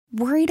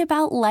Worried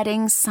about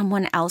letting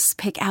someone else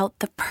pick out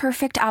the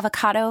perfect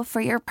avocado for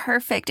your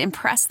perfect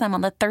impress them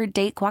on the third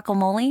date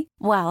guacamole?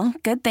 Well,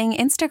 good thing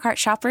Instacart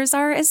shoppers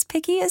are as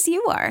picky as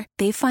you are.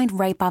 They find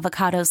ripe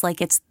avocados like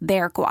it's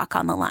their guac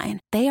on the line.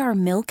 They are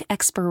milk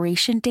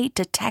expiration date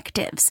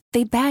detectives.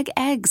 They bag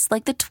eggs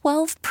like the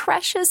 12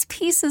 precious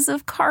pieces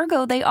of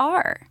cargo they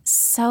are.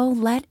 So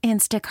let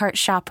Instacart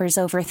shoppers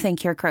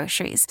overthink your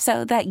groceries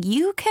so that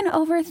you can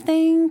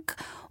overthink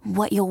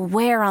what you'll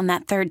wear on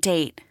that third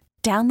date.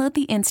 Download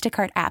the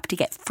Instacart app to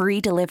get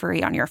free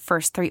delivery on your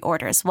first 3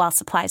 orders while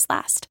supplies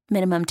last.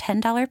 Minimum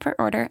 $10 per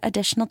order.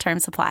 Additional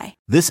terms apply.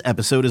 This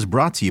episode is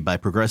brought to you by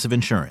Progressive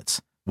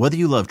Insurance. Whether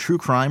you love true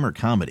crime or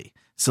comedy,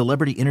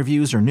 celebrity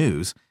interviews or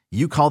news,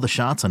 you call the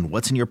shots on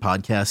what's in your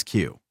podcast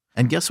queue.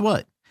 And guess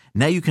what?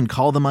 Now you can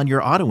call them on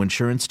your auto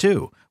insurance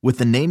too with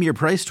the Name Your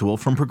Price tool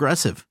from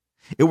Progressive.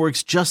 It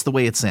works just the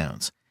way it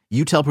sounds.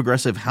 You tell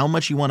Progressive how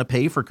much you want to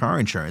pay for car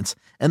insurance,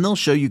 and they'll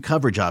show you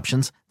coverage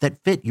options that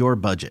fit your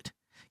budget.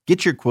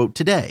 Get your quote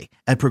today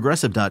at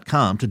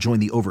Progressive.com to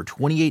join the over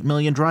 28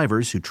 million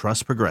drivers who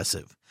trust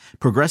Progressive.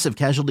 Progressive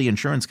Casualty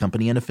Insurance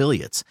Company and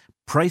Affiliates.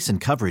 Price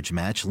and coverage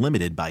match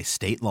limited by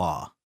state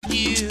law.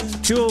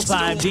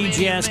 205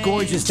 DGS,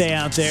 gorgeous day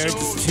out there.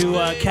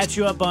 To catch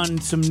you up on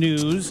some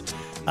news,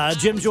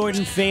 Jim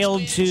Jordan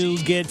failed to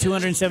get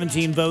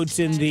 217 votes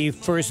in the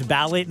first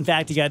ballot. In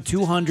fact, he got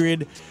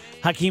 200.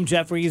 Hakeem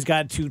Jeffries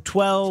got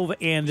 212,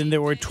 and then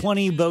there were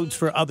 20 votes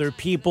for other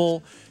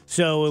people.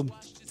 So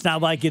it's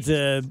not like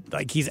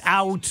he's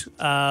out,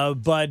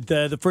 but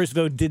the first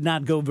vote did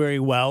not go very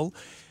well.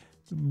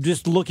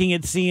 Just looking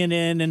at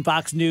CNN and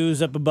Fox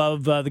News up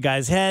above the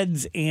guys'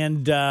 heads,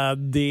 and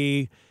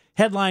the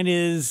headline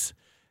is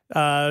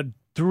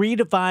 300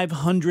 to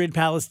 500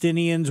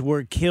 Palestinians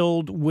were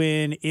killed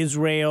when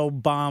Israel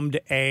bombed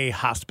a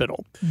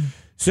hospital.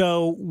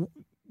 So,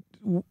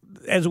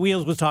 as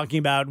Wheels was talking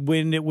about,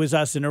 when it was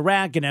us in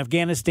Iraq and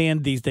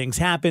Afghanistan, these things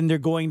happen. They're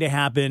going to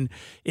happen.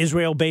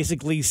 Israel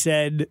basically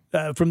said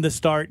from the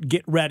start,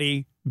 get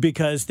ready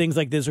because things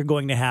like this are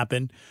going to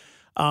happen.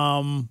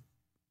 I'm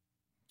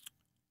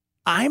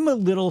a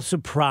little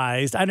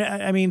surprised.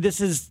 I mean, this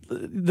is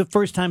the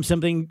first time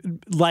something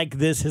like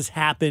this has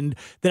happened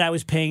that I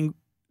was paying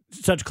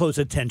such close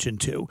attention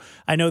to.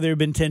 I know there have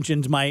been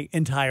tensions my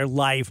entire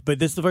life, but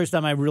this is the first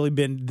time I've really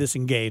been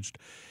disengaged.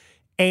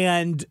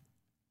 And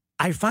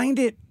I find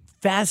it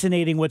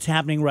fascinating what's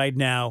happening right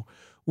now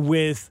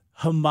with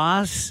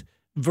Hamas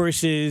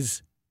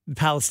versus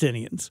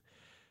Palestinians.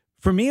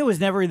 For me, it was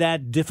never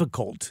that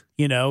difficult,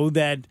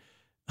 that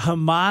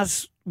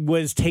Hamas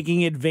was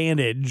taking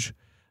advantage,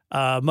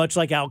 much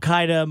like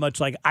Al-Qaeda, much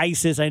like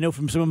ISIS. I know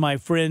from some of my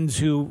friends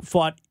who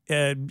fought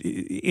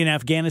in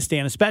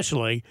Afghanistan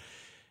especially,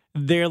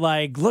 they're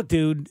like, look,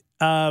 dude,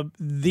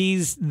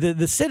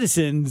 the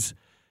citizens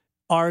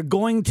are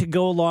going to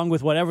go along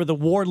with whatever the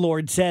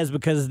warlord says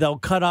because they'll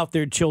cut off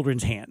their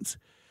children's hands.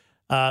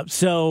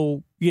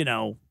 So,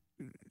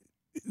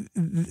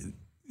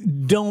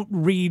 don't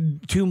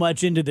read too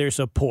much into their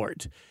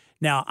support.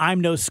 Now, I'm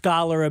no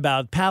scholar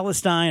about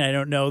Palestine. I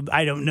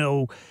don't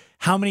know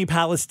how many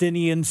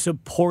Palestinians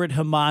support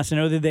Hamas. I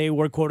know that they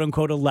were, quote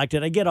unquote,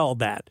 elected. I get all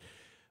that.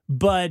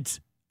 But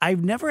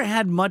I've never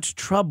had much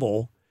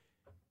trouble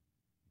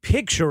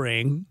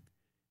picturing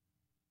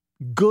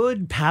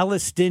good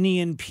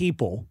Palestinian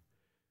people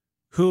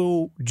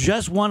who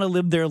just want to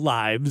live their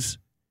lives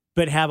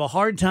but have a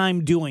hard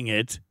time doing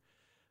it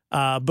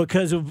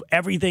because of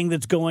everything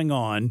that's going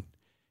on,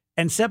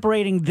 and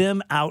separating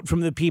them out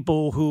from the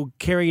people who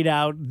carried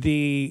out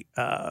the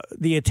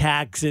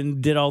attacks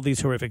and did all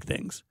these horrific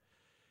things.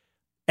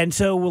 And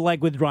so,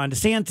 like with Ron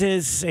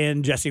DeSantis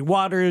and Jesse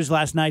Waters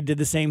last night did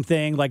the same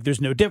thing. Like,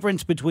 there's no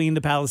difference between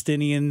the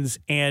Palestinians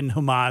and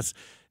Hamas.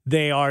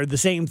 They are the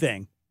same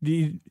thing.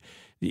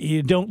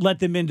 You don't let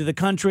them into the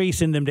country,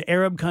 send them to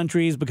Arab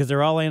countries because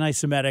they're all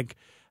anti-Semitic.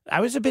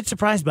 I was a bit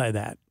surprised by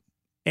that.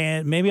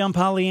 And maybe I'm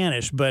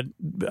Pollyannish, but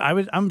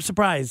I'm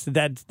surprised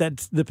that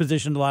that's the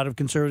position a lot of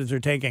conservatives are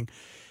taking.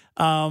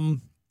 I'm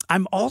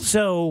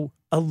also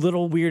a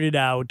little weirded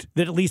out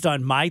that at least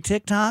on my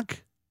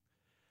TikTok,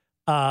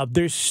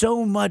 there's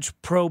so much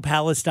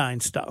pro-Palestine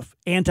stuff,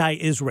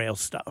 anti-Israel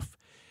stuff.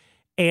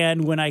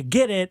 And when I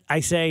get it, I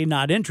say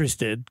not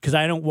interested because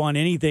I don't want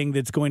anything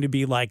that's going to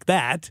be like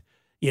that.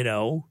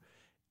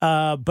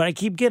 But I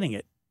keep getting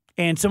it.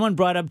 And someone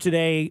brought up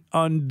today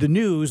on the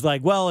news,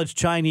 like, well, it's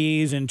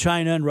Chinese and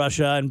China and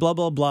Russia and blah,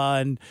 blah, blah.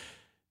 And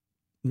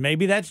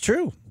maybe that's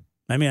true.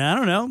 I mean, I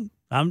don't know.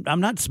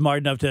 I'm not smart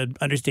enough to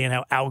understand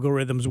how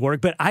algorithms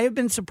work, but I have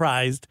been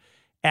surprised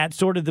at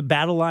sort of the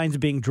battle lines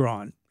being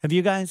drawn. Have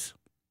you guys?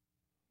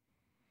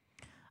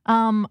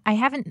 I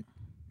haven't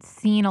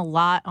seen a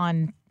lot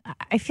on.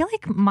 I feel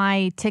like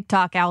my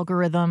TikTok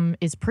algorithm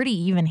is pretty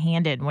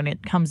even-handed when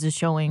it comes to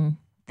showing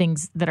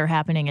things that are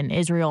happening in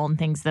Israel and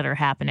things that are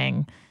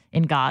happening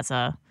in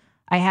Gaza.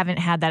 I haven't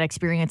had that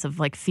experience of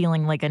like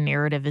feeling like a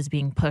narrative is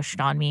being pushed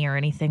on me or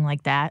anything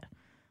like that.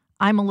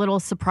 I'm a little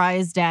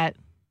surprised at,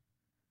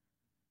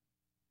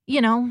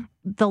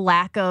 the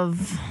lack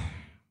of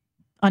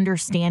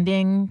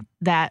understanding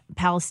that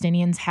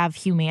Palestinians have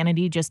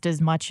humanity just as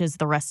much as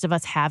the rest of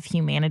us have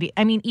humanity.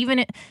 I mean,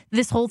 even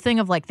this whole thing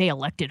of like they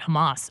elected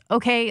Hamas.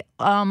 Okay,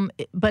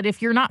 but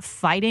if you're not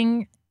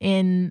fighting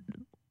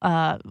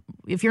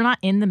if you're not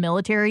in the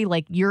military,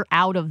 like you're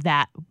out of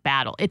that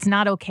battle. It's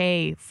not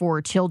okay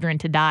for children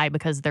to die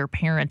because their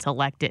parents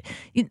elected.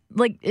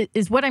 Like,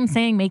 is what I'm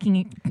saying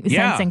making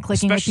sense and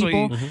clicking with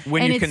people?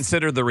 When you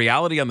consider the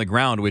reality on the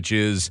ground, which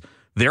is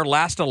their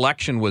last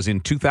election was in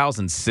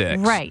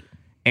 2006. Right.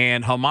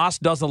 And Hamas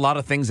does a lot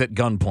of things at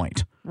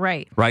gunpoint.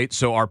 Right. Right?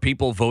 So are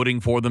people voting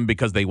for them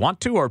because they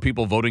want to, or are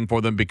people voting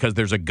for them because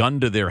there's a gun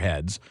to their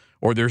heads,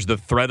 or there's the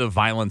threat of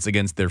violence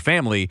against their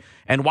family?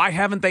 And why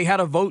haven't they had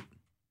a vote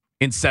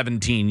in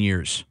 17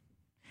 years?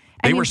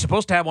 They were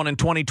supposed to have one in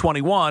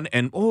 2021,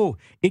 and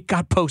it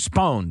got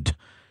postponed.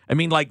 I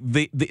mean, like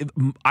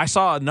I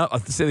saw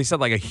they said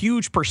like a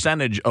huge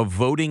percentage of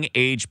voting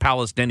age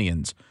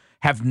Palestinians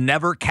have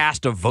never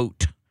cast a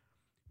vote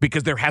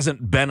because there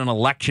hasn't been an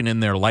election in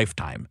their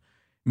lifetime.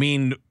 I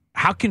mean,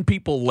 how can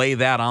people lay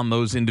that on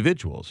those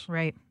individuals?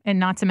 Right. And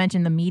not to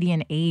mention the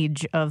median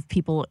age of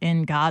people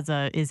in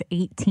Gaza is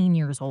 18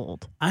 years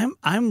old.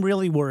 I'm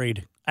really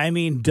worried. I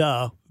mean,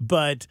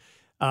 but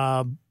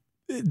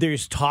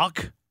there's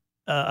talk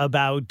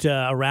about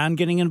Iran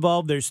getting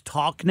involved. There's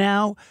talk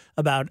now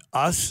about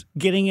us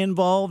getting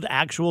involved,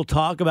 actual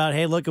talk about,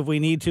 hey, look, if we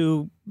need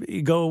to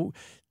go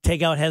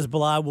take out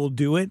Hezbollah, we'll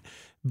do it.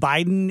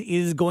 Biden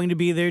is going to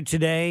be there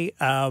today.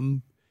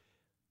 I'm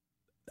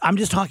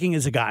just talking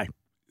as a guy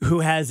who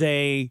has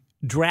a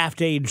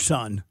draft age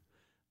son.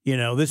 You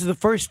know, this is the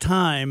first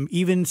time,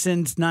 even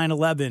since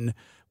 9/11,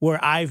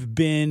 where I've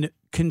been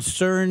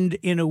concerned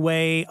in a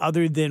way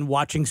other than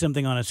watching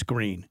something on a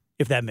screen,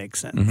 if that makes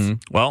sense. Mm-hmm.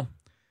 Well,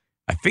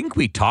 I think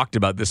we talked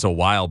about this a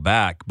while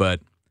back, but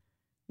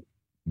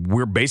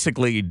we're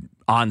basically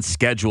on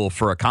schedule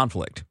for a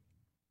conflict,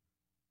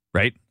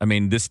 right? I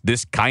mean,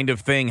 this kind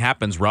of thing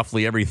happens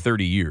roughly every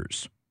 30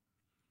 years.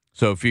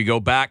 So if you go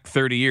back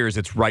 30 years,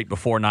 it's right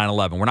before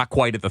 9/11. We're not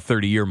quite at the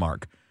 30-year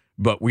mark,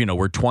 but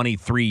we're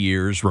 23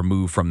 years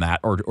removed from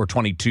that, or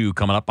 22,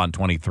 coming up on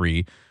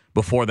 23.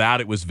 Before that,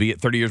 it was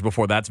 30 years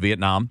before that's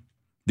Vietnam,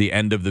 the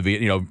end of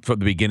from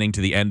the beginning to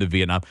the end of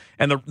Vietnam.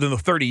 And the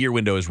 30-year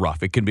window is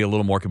rough. It can be a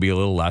little more, it can be a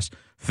little less.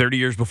 30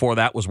 years before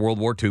that was World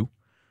War II.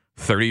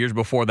 30 years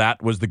before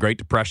that was the Great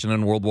Depression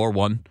and World War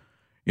I.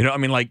 I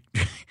mean, like,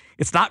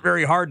 it's not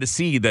very hard to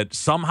see that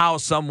somehow,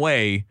 some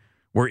way,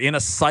 we're in a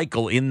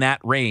cycle in that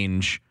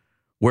range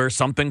where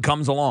something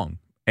comes along.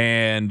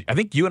 And I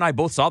think you and I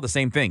both saw the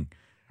same thing.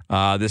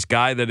 This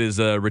guy that is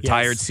a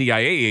retired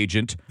CIA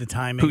agent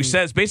who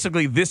says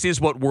basically this is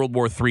what World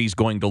War III is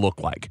going to look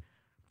like.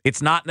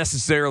 It's not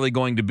necessarily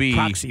going to be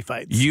proxy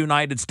fights.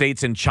 United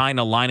States and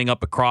China lining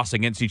up across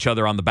against each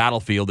other on the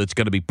battlefield. It's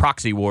going to be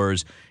proxy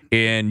wars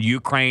in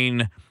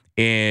Ukraine,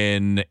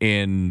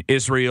 in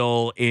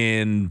Israel,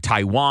 in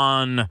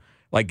Taiwan.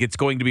 Like, it's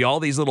going to be all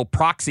these little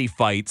proxy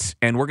fights,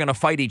 and we're going to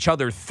fight each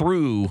other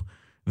through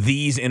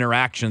these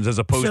interactions as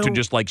opposed to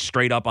just like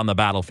straight up on the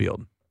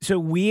battlefield. So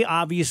we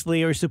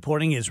obviously are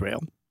supporting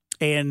Israel,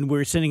 and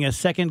we're sending a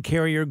second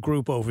carrier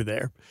group over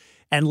there.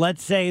 And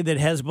let's say that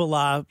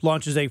Hezbollah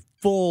launches a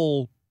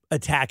full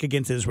attack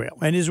against Israel,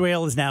 and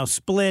Israel is now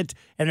split,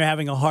 and they're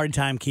having a hard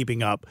time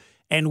keeping up.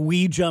 And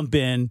we jump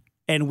in,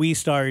 and we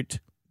start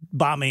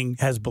bombing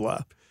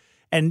Hezbollah.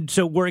 And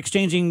so we're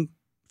exchanging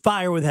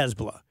fire with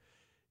Hezbollah.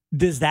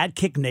 Does that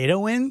kick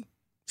NATO in?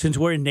 Since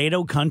we're a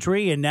NATO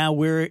country and now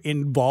we're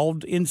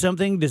involved in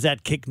something, does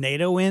that kick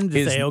NATO in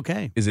to say,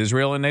 okay? Is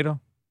Israel in NATO?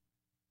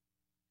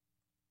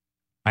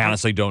 I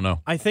honestly don't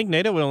know. I think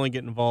NATO would only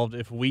get involved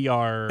if we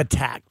are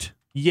attacked.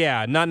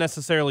 Yeah, not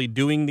necessarily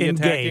doing the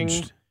engaged.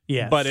 Attacking.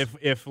 Yes. But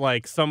if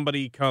like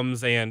somebody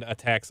comes and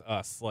attacks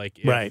us, like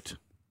if, right,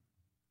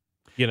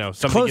 somebody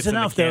close gets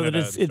enough though that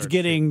it's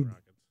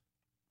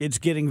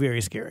getting very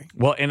scary.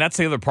 Well, and that's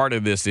the other part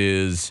of this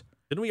is,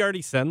 didn't we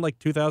already send like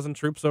 2,000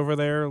 troops over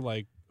there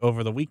like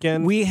over the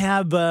weekend? We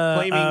have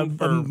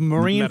a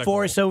Marine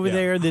force over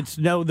there that's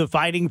the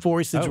fighting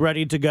force that's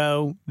ready to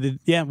go.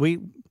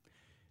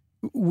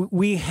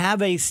 We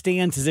have a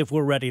stance as if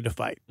we're ready to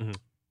fight. Mm-hmm.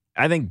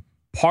 I think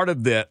part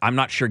of that, I'm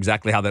not sure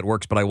exactly how that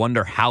works, but I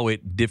wonder how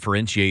it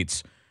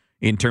differentiates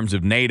in terms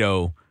of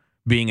NATO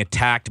being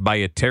attacked by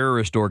a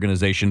terrorist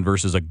organization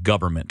versus a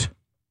government,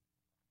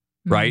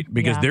 right?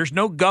 Because there's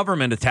no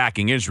government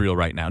attacking Israel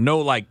right now. No,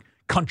 like,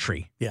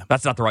 country. Yeah.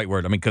 That's not the right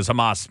word. I mean, because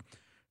Hamas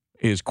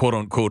is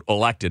quote-unquote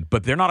elected,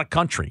 but they're not a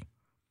country.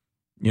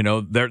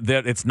 They're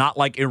it's not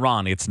like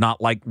Iran. It's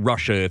not like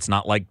Russia. It's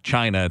not like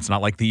China. It's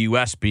not like the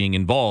U.S. being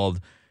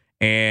involved.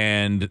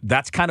 And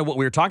that's kind of what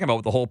we were talking about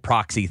with the whole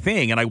proxy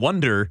thing. And I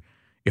wonder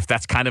if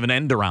that's kind of an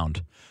end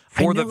around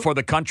for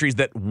the countries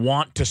that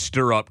want to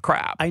stir up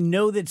crap. I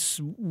know that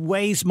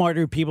way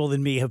smarter people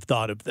than me have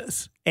thought of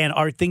this and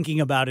are thinking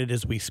about it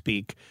as we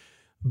speak.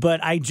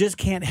 But I just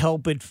can't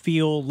help but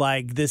feel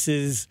like this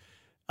is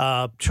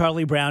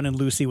Charlie Brown and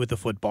Lucy with the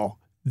football.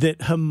 That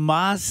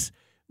Hamas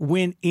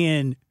went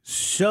in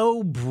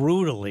so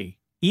brutally,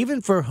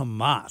 even for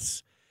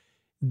Hamas,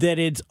 that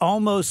it's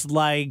almost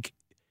like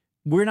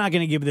we're not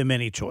going to give them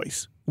any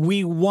choice.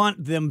 We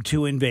want them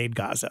to invade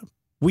Gaza.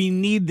 We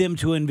need them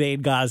to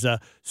invade Gaza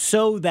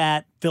so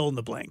that, fill in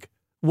the blank,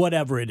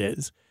 whatever it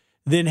is.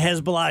 Then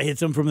Hezbollah hits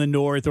them from the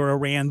north, or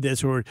Iran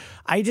this, or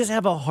I just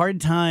have a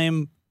hard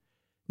time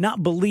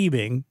not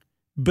believing,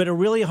 but a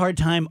really hard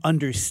time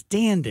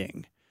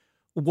understanding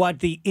what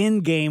the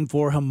end game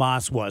for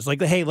Hamas was.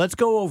 Like, hey, let's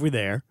go over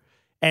there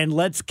and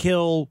let's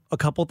kill a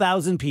couple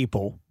thousand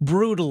people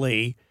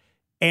brutally,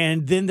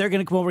 and then they're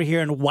going to come over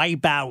here and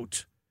wipe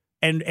out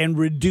and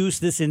reduce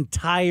this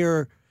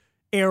entire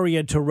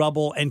area to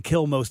rubble and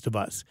kill most of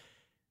us.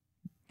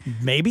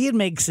 Maybe it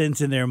makes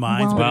sense in their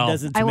minds, but it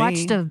doesn't to I me.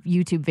 watched a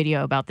YouTube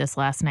video about this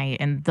last night,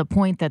 and the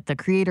point that the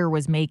creator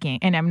was making,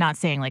 and I'm not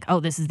saying like, oh,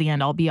 this is the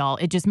end all be all.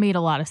 It just made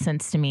a lot of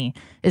sense to me,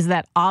 is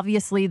that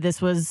obviously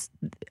this was,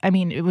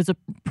 it was a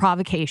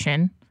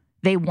provocation.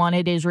 They want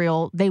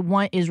Israel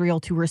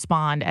to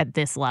respond at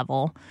this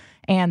level.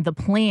 And the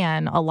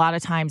plan a lot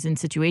of times in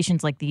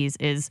situations like these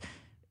is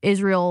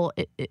Israel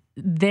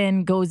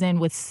then goes in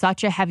with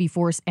such a heavy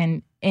force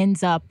and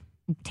ends up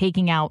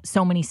taking out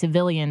so many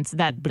civilians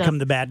that become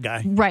the bad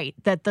guy. Right.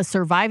 That the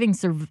surviving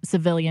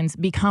civilians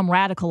become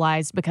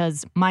radicalized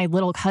because my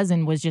little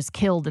cousin was just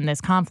killed in this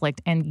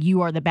conflict and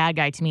you are the bad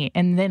guy to me.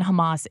 And then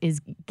Hamas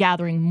is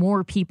gathering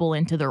more people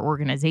into their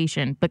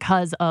organization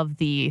because of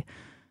the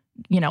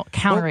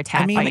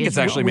counterattack. I think it's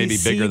actually maybe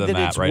bigger than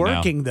that it's right now.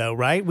 Working though,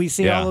 right? We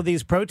see all of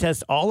these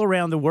protests all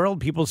around the world,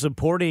 people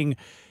supporting,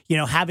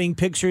 having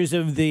pictures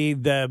of the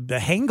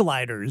hang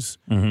gliders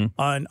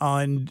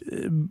on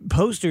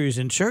posters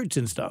and shirts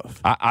and stuff.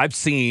 I've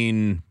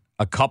seen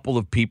a couple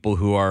of people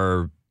who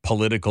are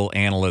political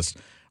analysts,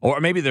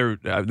 or maybe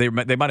they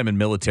might have been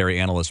military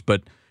analysts,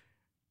 but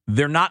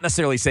they're not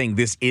necessarily saying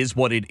this is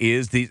what it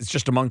is. It's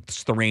just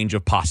amongst the range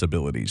of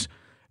possibilities.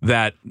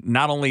 That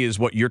not only is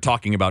what you're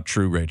talking about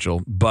true,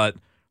 Rachel, but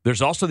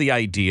there's also the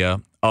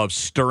idea of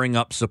stirring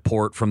up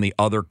support from the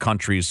other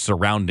countries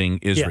surrounding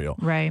Israel.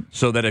 Yeah, right.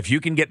 So that if you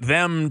can get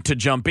them to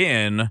jump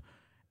in,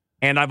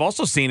 and I've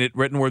also seen it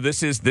written where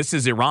this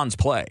is Iran's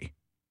play,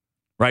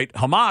 right?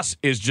 Hamas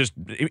is just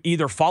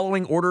either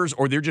following orders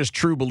or they're just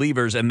true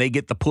believers and they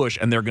get the push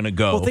and they're going to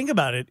go. Well, think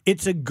about it.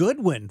 It's a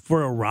good win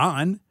for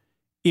Iran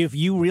if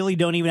you really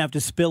don't even have to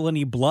spill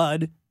any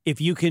blood,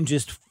 if you can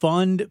just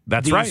fund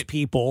these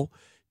people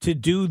to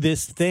do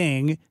this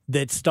thing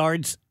that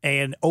starts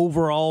an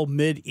overall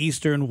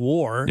Mideastern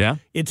war. Yeah.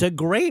 It's a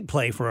great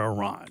play for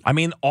Iran. I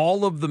mean,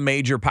 all of the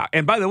major power.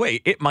 And by the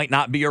way, it might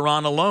not be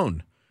Iran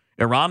alone.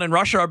 Iran and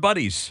Russia are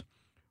buddies.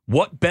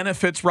 What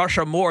benefits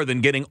Russia more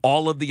than getting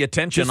all of the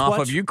attention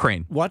of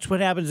Ukraine? Watch what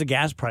happens to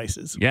gas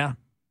prices. Yeah.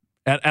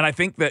 And I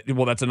think that,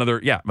 that's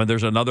another, but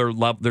there's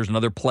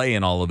another play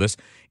in all of this.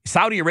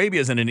 Saudi Arabia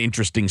is in an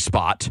interesting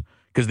spot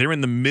because they're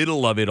in the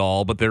middle of it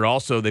all, but they've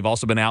also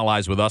been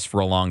allies with us for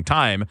a long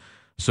time.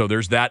 So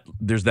there's that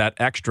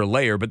extra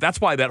layer. But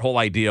that's why that whole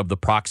idea of the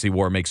proxy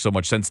war makes so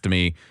much sense to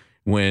me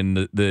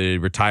when the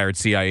retired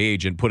CIA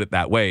agent put it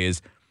that way,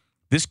 is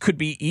this could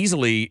be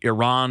easily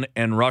Iran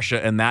and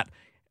Russia and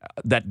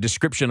that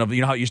description of,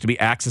 how it used to be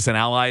Axis and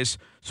allies.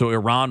 So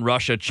Iran,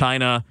 Russia,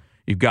 China,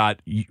 you've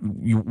got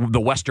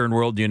the Western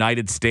world, the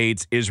United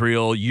States,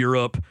 Israel,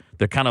 Europe.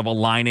 They're kind of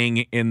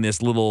aligning in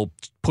this little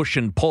push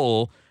and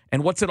pull.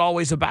 And what's it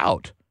always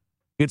about?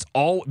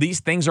 These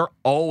things are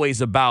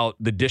always about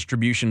the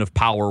distribution of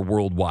power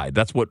worldwide.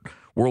 That's what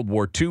World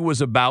War II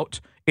was about.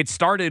 It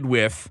started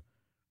with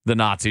the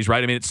Nazis,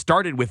 right? It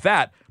started with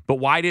that. But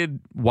why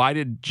did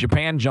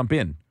Japan jump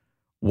in?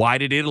 Why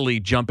did Italy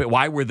jump in?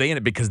 Why were they in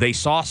it? Because they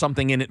saw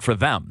something in it for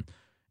them.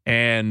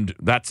 And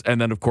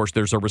then of course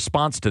there's a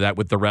response to that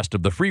with the rest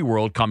of the free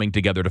world coming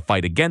together to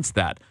fight against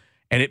that.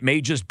 And it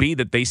may just be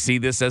that they see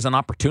this as an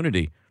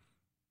opportunity,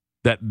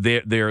 that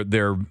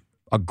they're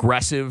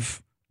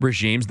aggressive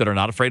regimes that are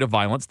not afraid of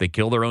violence. They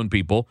kill their own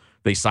people.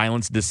 They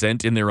silence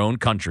dissent in their own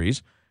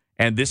countries.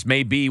 And this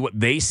may be what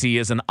they see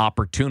as an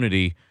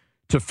opportunity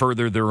to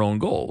further their own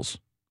goals.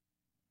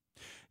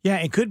 Yeah,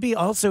 it could be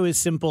also as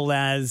simple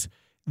as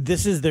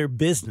this is their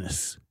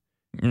business.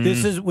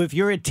 This is, if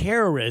you're a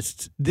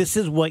terrorist, this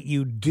is what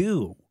you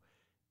do.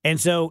 And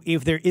so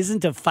if there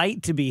isn't a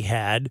fight to be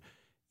had,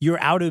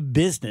 you're out of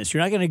business.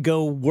 You're not going to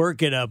go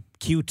work at a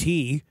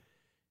QT.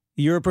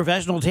 You're a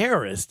professional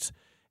terrorist.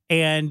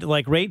 And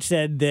like Rach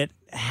said, that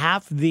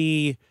half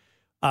the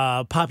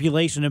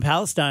population of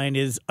Palestine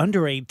is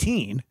under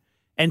 18.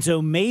 And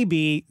so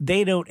maybe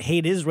they don't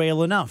hate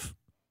Israel enough,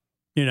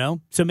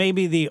 So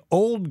maybe the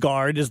old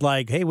guard is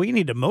like, hey, we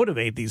need to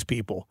motivate these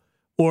people.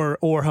 Or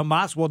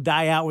Hamas will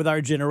die out with our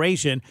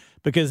generation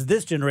because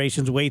this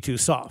generation's way too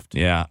soft.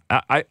 Yeah.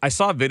 I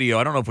saw a video.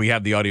 I don't know if we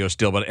have the audio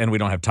still, and we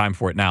don't have time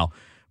for it now.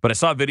 But I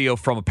saw a video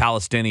from a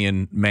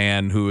Palestinian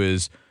man who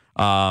is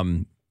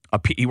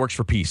he works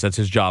for peace. That's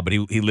his job. But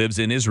he lives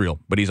in Israel.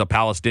 But he's a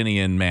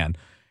Palestinian man.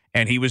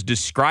 And he was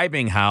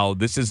describing how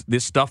this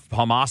stuff,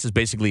 Hamas is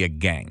basically a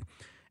gang.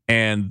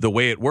 And the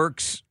way it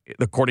works,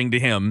 according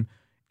to him,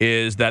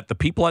 is that the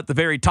people at the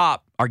very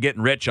top are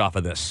getting rich off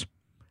of this.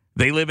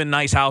 They live in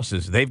nice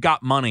houses. They've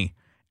got money.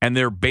 and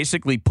they're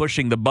basically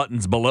pushing the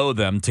buttons below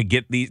them to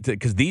get these,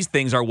 because these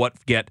things are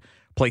what get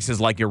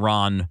places like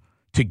Iran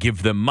to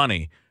give them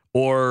money.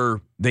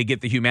 Or they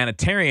get the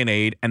humanitarian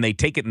aid and they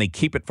take it and they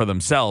keep it for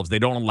themselves. They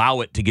don't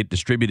allow it to get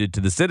distributed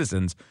to the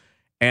citizens.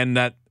 And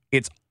that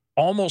it's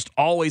almost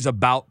always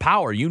about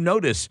power. You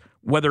notice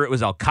whether it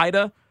was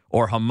Al-Qaeda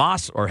or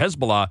Hamas or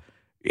Hezbollah,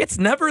 it's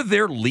never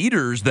their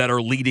leaders that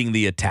are leading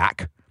the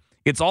attack.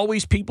 It's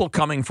always people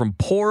coming from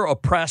poor,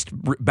 oppressed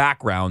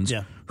backgrounds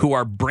who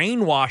are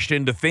brainwashed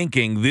into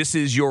thinking this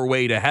is your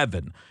way to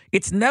heaven.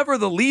 It's never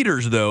the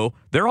leaders, though.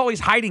 They're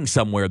always hiding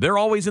somewhere. They're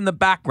always in the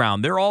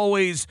background. They're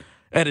always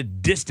at a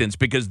distance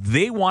because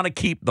they want to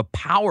keep the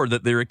power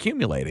that they're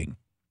accumulating.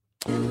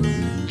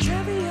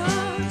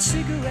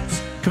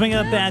 Coming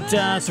up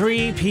at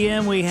 3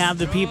 p.m., we have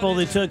the people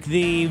that took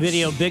the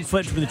video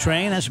Bigfoot from the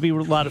train. That should be a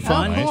lot of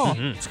fun. Oh,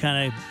 cool. Let's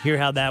kind of hear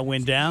how that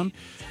went down.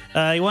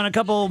 You want a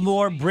couple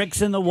more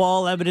bricks in the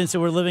wall, evidence that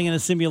we're living in a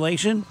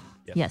simulation?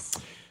 Yes.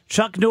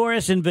 Chuck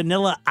Norris and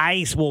Vanilla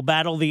Ice will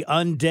battle the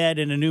undead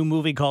in a new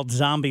movie called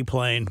Zombie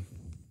Plane.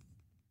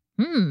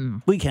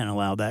 We can't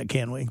allow that,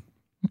 can we?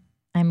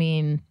 I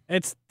mean,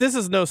 This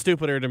is no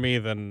stupider to me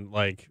than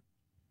like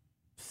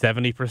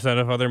 70%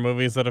 of other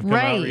movies that have come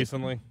out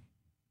recently.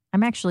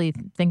 I'm actually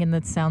thinking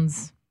that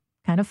sounds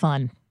kind of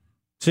fun.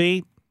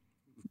 See?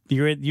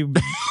 I'm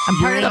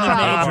part of the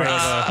problem.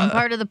 I'm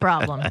part of the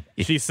problem.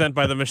 She's sent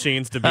by the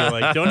machines to be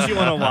like, don't you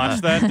want to watch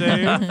that,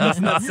 Dave?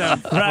 Doesn't that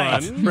sound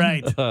fun?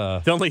 Right.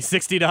 It's only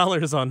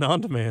 $60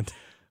 on demand.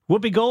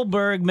 Whoopi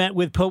Goldberg met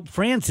with Pope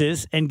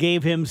Francis and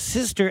gave him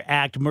Sister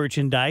Act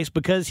merchandise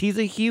because he's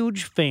a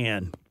huge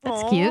fan.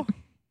 That's cute.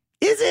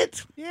 Is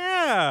it?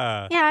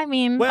 Yeah. Yeah, I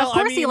mean, Well, of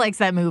course I he mean- likes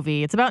that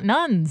movie. It's about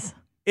nuns.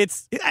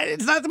 It's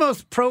not the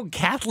most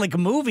pro-Catholic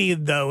movie,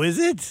 though, is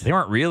it? They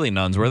weren't really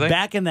nuns, were they?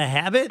 Back in the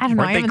Habit? I don't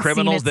know. Weren't I they haven't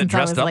criminals seen it that since I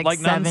dressed was up like like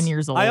nuns? 7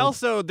 years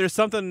old. there's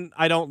something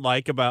I don't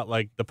like about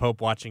like the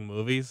Pope watching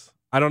movies.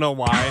 I don't know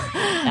why.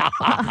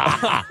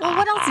 Well,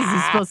 what else is he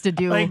supposed to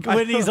do? Like,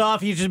 when he's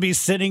off, he should be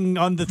sitting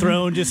on the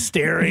throne just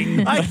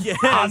staring. I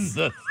guess.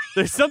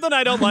 There's something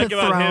I don't On like the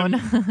about him.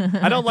 throne.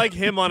 I don't like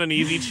him on an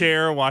easy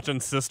chair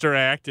watching Sister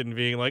Act and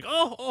being like,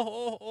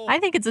 oh. I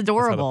think it's That's how the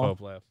adorable.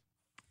 Pope laughs.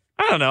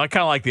 I don't know. I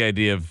kind of like the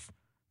idea of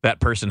that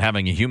person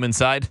having a human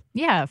side,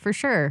 Yeah, for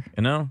sure.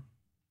 you know?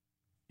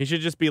 He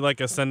should just be like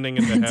ascending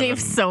into heaven.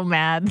 Dave's so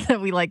mad that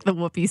we like the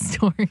Whoopi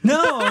story.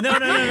 No.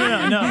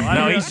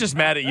 No, he's just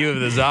mad at you of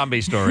the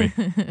zombie story.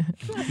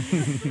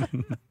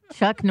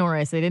 Chuck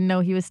Norris. I didn't know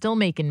he was still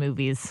making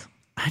movies.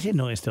 I didn't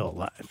know he's still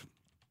alive.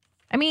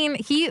 I mean,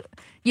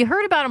 you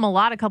heard about him a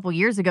lot a couple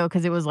years ago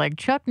because it was like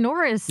Chuck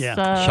Norris, Yeah.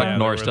 Chuck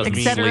Norris doesn't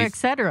et cetera, sleep. et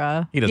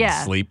cetera. He doesn't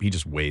yeah. sleep. He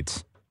just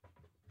waits.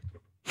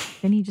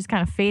 Then he just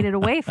kind of faded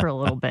away for a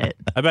little bit.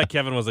 I bet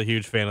Kevin was a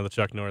huge fan of the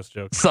Chuck Norris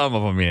jokes. Some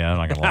of them, yeah, I'm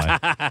not going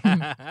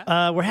to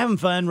lie. We're having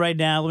fun right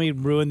now. Let me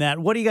ruin that.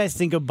 What do you guys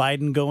think of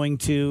Biden going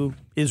to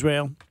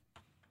Israel?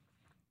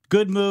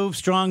 Good move,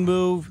 strong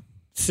move,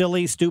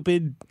 silly,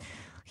 stupid?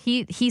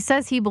 He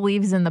says he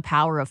believes in the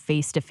power of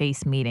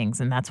face-to-face meetings,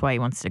 and that's why he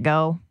wants to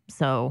go.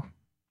 So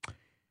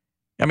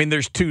I mean,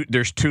 there's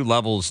two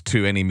levels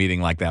to any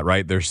meeting like that,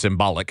 right? There's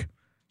symbolic.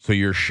 So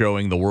you're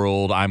showing the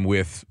world I'm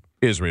with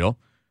Israel.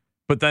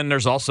 But then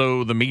there's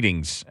also the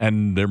meetings,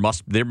 and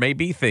there may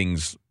be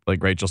things,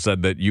 like Rachel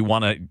said, that you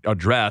want to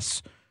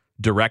address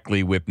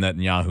directly with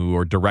Netanyahu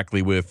or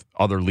directly with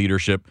other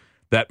leadership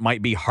that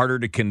might be harder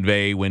to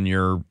convey when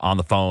you're on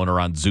the phone or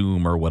on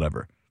Zoom or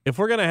whatever. If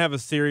we're going to have a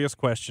serious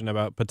question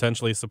about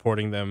potentially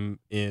supporting them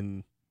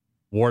in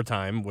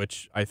wartime,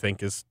 which I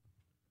think is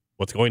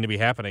what's going to be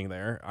happening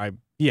there, I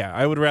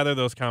would rather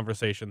those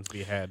conversations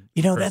be had.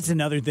 You know, that's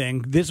another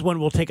thing. This one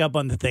will take up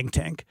on the think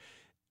tank.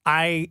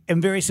 I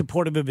am very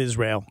supportive of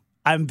Israel.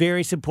 I'm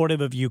very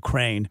supportive of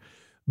Ukraine.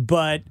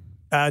 But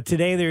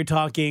today they're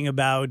talking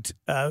about,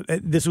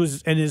 this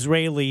was an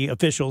Israeli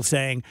official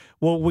saying,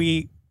 well,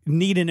 we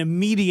need an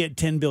immediate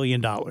 $10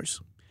 billion.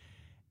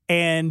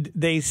 And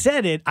they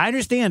said it, I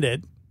understand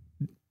it.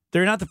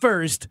 They're not the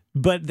first,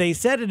 but they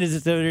said it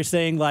as though they're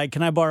saying, like,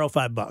 can I borrow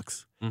 $5?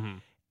 Mm-hmm.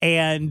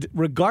 And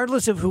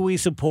regardless of who we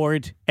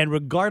support and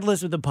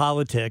regardless of the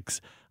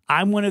politics,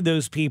 I'm one of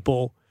those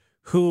people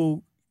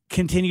who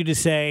continue to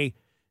say,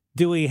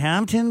 do we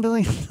have $10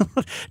 billion?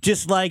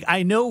 Just like,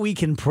 I know we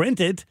can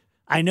print it.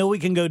 I know we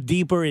can go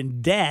deeper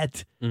in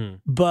debt,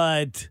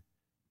 but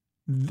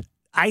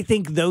I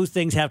think those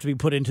things have to be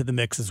put into the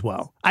mix as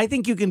well. I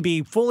think you can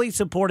be fully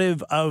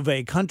supportive of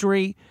a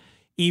country,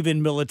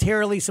 even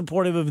militarily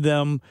supportive of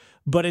them,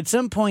 but at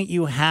some point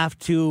you have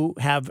to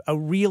have a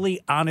really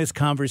honest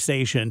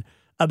conversation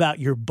about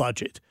your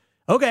budget.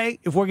 Okay,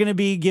 if we're going to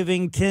be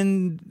giving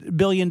 $10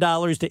 billion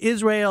to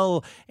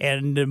Israel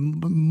and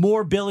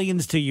more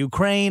billions to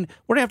Ukraine,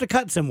 we're going to have to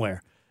cut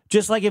somewhere.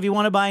 Just like if you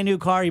want to buy a new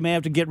car, you may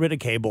have to get rid of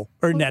cable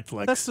or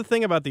Netflix. That's the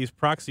thing about these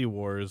proxy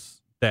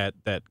wars that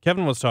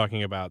Kevin was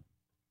talking about.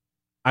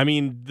 I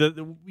mean,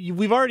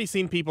 we've already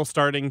seen people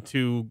starting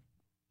to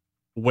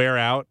wear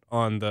out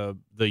on the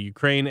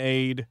Ukraine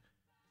aid,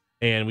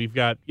 and we've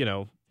got,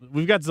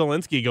 we've got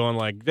Zelensky going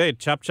like, hey,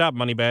 chop, chop,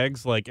 money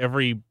bags. Like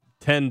every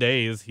 10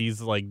 days,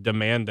 he's like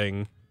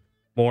demanding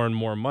more and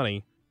more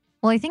money.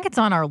 Well, I think it's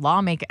on our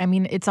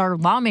it's our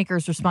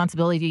lawmakers'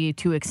 responsibility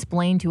to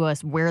explain to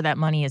us where that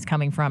money is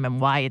coming from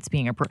and why it's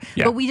being approved.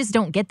 Yeah. But we just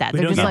don't get that. We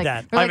They're don't just get like,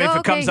 that. they're I like, mean, if oh,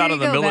 it comes okay, out here of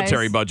the you go,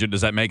 military guys. budget,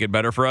 does that make it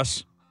better for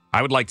us?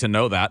 I would like to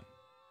know that.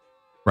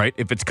 Right?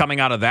 If it's coming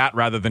out of that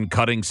rather than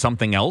cutting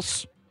something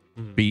else,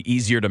 be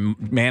easier to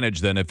manage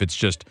than if it's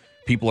just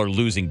people are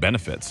losing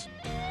benefits.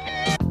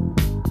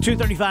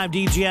 235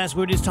 DGS.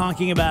 We're just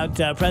talking about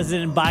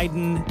President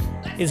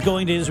Biden is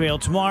going to Israel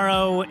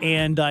tomorrow,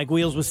 and like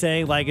Wheels was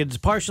saying, like it's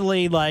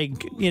partially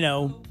like,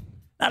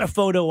 not a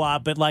photo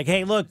op, but like,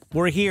 hey, look,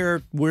 we're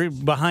here, we're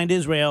behind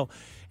Israel.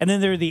 And then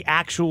there are the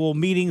actual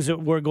meetings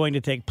that were going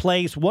to take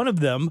place. One of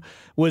them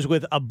was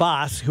with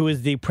Abbas, who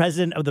is the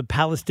president of the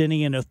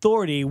Palestinian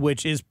Authority,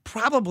 which is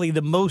probably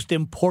the most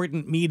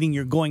important meeting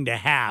you're going to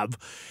have.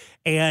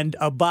 And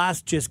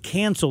Abbas just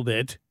canceled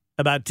it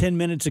about 10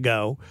 minutes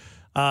ago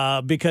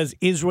because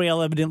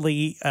Israel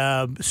evidently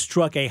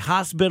struck a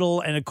hospital.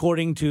 And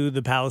according to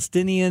the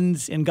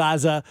Palestinians in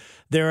Gaza,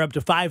 there are up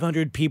to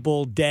 500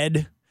 people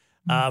dead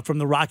from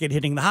the rocket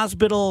hitting the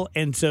hospital.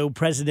 And so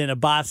President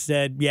Abbas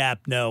said, yeah,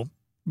 no.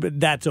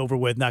 But that's over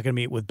with, not going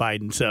to meet with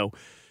Biden. So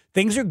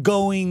things are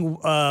going,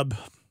 I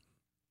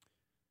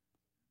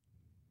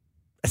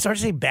started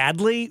to say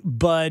badly,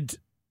 but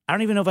I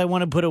don't even know if I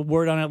want to put a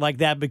word on it like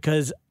that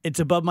because it's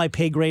above my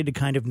pay grade to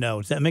kind of know.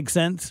 Does that make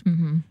sense?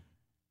 Mm-hmm.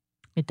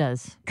 It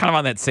does. Kind of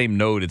on that same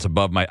note, it's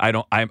above my. I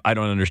don't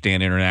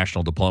understand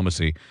international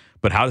diplomacy,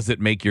 but how does it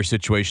make your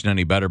situation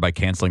any better by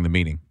canceling the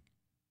meeting?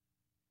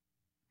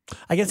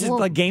 I guess it's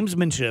like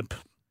gamesmanship,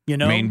 I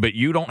mean, but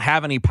you don't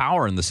have any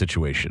power in the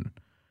situation.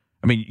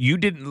 I mean, you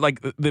didn't like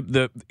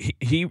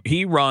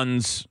he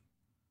runs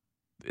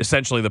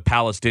essentially the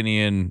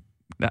Palestinian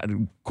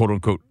quote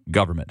unquote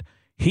government.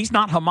 He's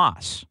not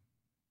Hamas.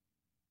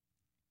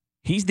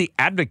 He's the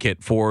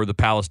advocate for the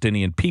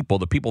Palestinian people,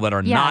 the people that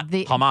are not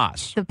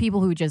Hamas. The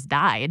people who just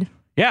died.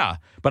 Yeah.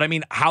 But I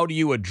mean, how do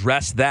you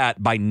address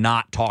that by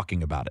not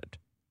talking about it?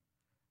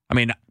 I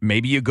mean,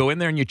 maybe you go in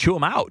there and you chew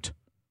them out.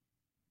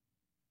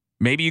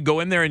 Maybe you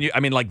go in there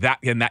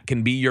and that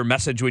can be your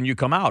message when you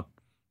come out.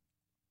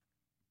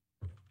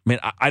 I mean,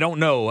 I don't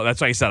know.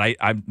 That's why I said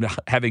I'm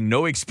having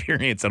no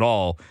experience at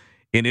all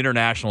in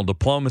international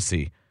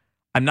diplomacy.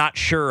 I'm not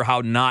sure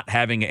how not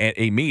having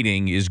a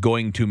meeting is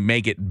going to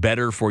make it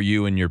better for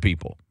you and your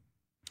people.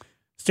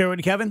 Stairway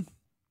to Kevin?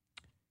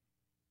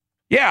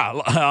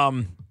 Yeah.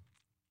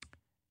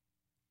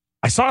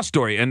 I saw a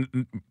story,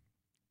 and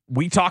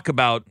we talk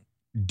about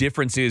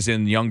differences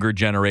in younger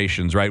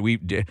generations, right?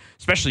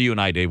 Especially you and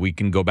I, Dave, we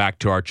can go back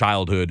to our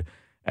childhood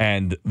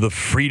and the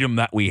freedom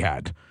that we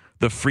had.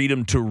 The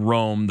freedom to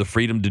roam, the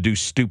freedom to do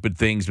stupid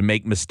things, to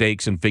make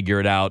mistakes and figure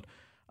it out.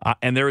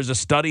 And there is a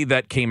study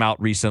that came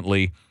out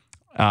recently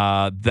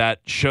that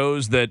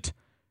shows that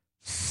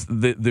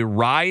the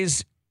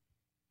rise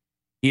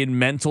in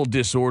mental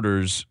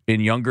disorders in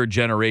younger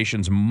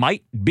generations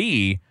might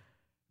be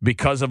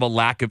because of a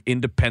lack of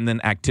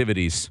independent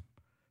activities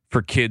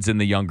for kids in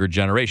the younger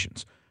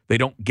generations. They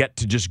don't get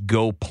to just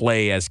go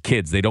play as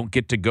kids. They don't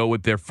get to go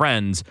with their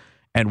friends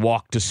and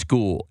walk to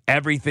school.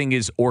 Everything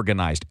is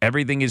organized.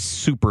 Everything is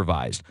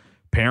supervised.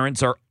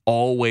 Parents are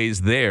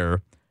always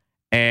there.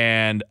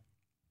 And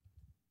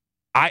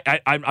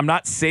I'm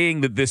not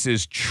saying that this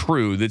is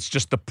true. That's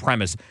just the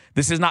premise.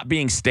 This is not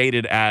being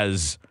stated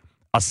as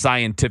a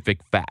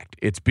scientific fact.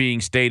 It's being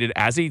stated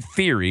as a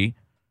theory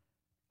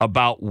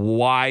about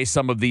why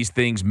some of these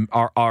things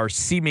are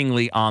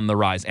seemingly on the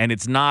rise. And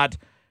it's not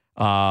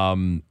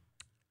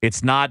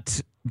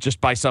just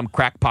by some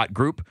crackpot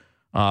group.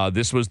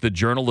 This was the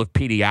Journal of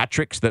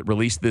Pediatrics that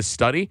released this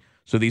study.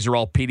 So these are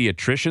all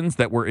pediatricians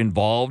that were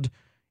involved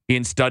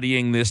in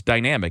studying this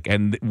dynamic.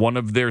 And one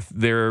of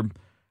their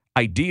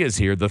ideas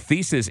here, the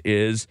thesis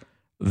is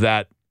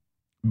that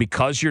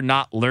because you're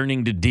not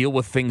learning to deal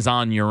with things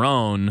on your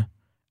own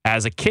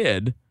as a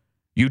kid,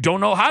 you don't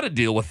know how to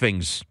deal with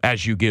things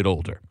as you get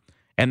older.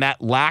 And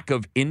that lack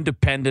of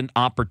independent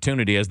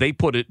opportunity, as they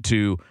put it,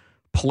 to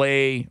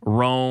play,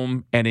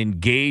 roam, and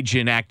engage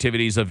in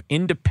activities of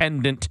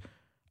independent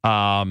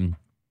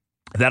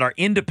that are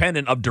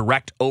independent of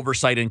direct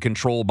oversight and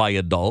control by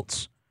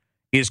adults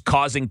is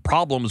causing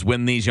problems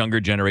when these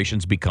younger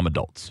generations become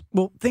adults.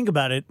 Well, think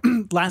about it.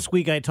 Last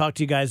week I talked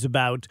to you guys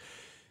about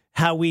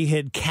how we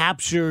had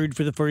captured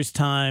for the first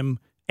time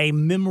a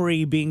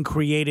memory being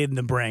created in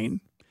the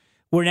brain.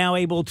 We're now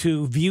able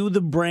to view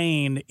the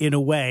brain in a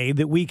way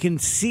that we can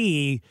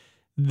see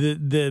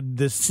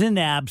the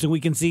synapse and we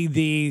can see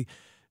the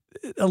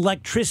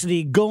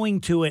electricity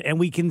going to it and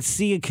we can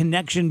see a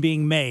connection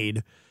being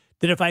made.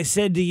 That if I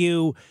said to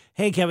you,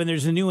 hey, Kevin,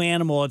 there's a new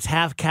animal, it's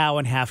half cow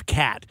and half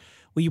cat.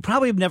 Well, you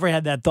probably have never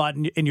had that thought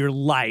in your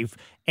life.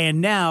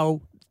 And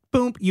now,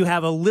 boom, you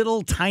have a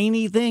little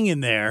tiny thing in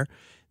there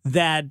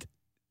that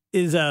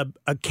is a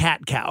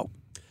cat cow.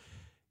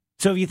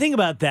 So if you think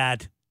about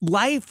that,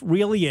 life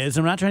really is,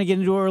 I'm not trying to get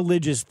into a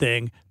religious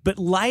thing, but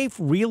life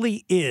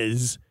really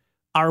is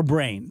our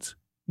brains.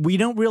 we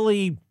don't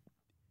really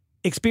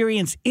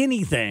experience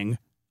anything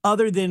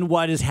other than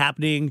what is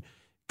happening,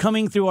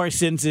 coming through our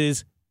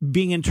senses,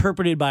 being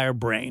interpreted by our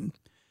brain.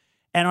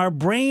 And our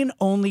brain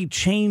only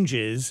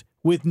changes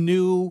with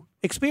new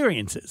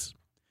experiences.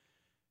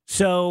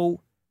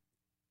 So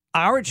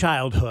our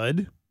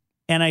childhood,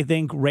 and I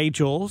think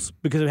Rachel's,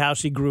 because of how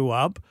she grew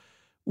up,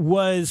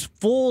 was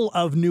full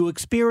of new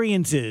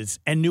experiences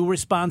and new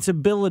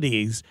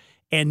responsibilities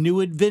and new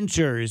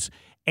adventures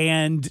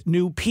and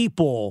new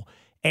people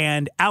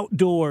and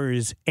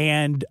outdoors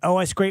and, oh,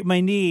 I scraped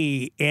my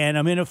knee and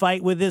I'm in a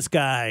fight with this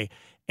guy.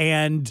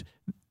 And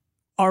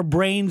our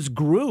brains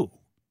grew.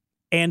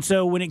 And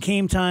so when it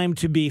came time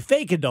to be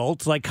fake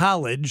adults, like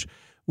college,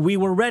 we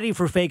were ready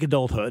for fake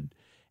adulthood.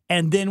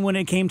 And then when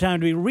it came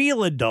time to be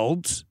real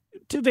adults,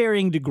 to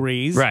varying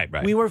degrees,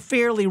 right. we were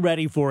fairly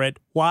ready for it.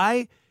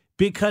 Why?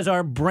 Because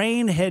our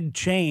brain had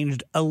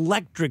changed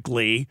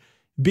electrically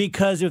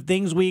because of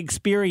things we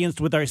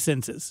experienced with our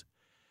senses.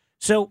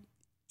 So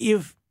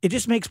if it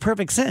just makes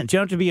perfect sense. You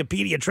don't have to be a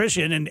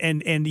pediatrician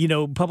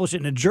and publish it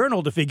in a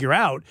journal to figure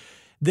out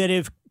that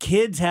if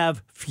kids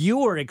have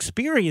fewer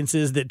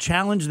experiences that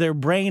challenge their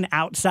brain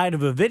outside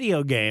of a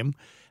video game,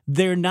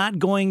 they're not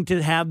going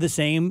to have the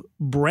same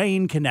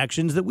brain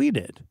connections that we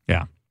did.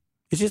 Yeah.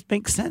 It just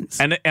makes sense.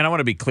 And I want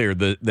to be clear,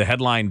 the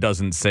headline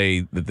doesn't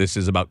say that this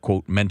is about,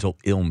 quote, mental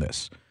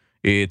illness.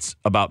 It's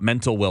about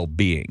mental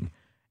well-being.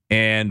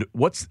 And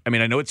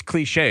I know it's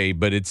cliche,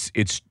 but it's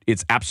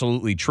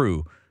absolutely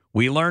true.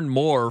 We learn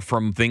more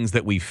from things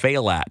that we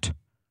fail at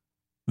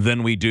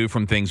than we do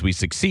from things we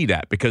succeed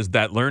at, because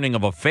that learning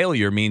of a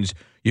failure means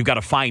you've got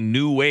to find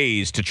new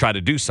ways to try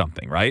to do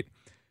something, right?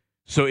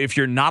 So if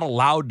you're not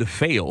allowed to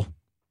fail,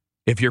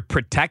 if you're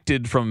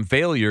protected from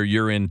failure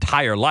your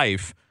entire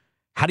life,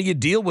 how do you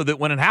deal with it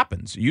when it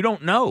happens? You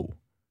don't know.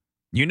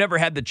 You never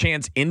had the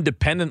chance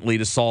independently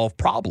to solve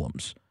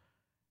problems.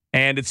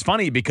 And it's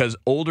funny because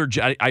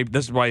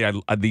this is why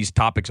these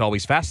topics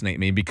always fascinate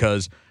me,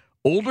 because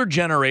older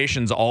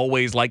generations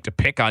always like to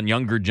pick on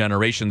younger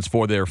generations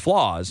for their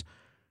flaws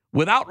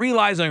without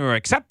realizing or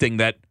accepting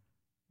that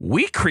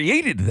we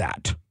created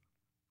that.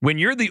 When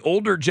you're the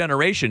older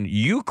generation,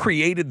 you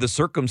created the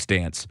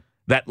circumstance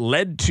that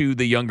led to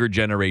the younger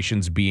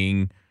generations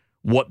being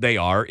what they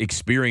are,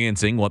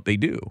 experiencing what they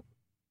do.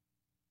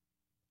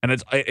 And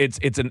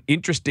it's an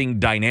interesting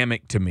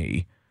dynamic to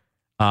me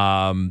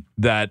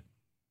that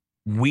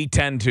we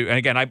tend to, and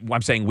again,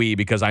 I'm saying we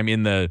because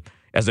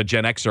as a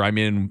Gen Xer, I'm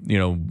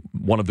in,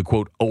 one of the,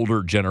 quote,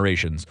 older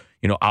generations.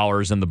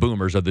 Ours and the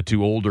boomers are the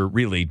two older,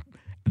 really,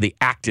 the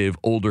active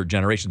older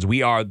generations.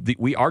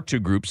 Our two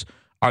groups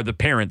are the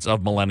parents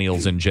of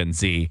millennials and Gen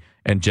Z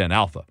and Gen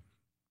Alpha.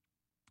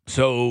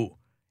 So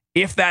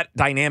if that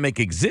dynamic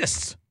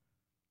exists,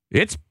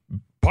 it's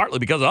partly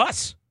because of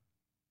us.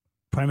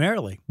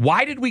 Primarily.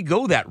 Why did we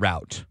go that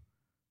route?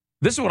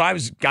 This is what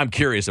I'm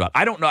curious about.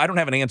 I don't know. I don't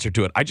have an answer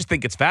to it. I just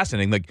think it's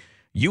fascinating. Like,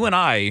 you and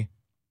I,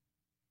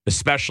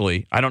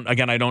 especially, I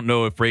don't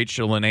know if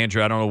Rachel and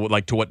Andrew, I don't know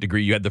to what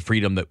degree you had the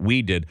freedom that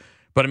we did.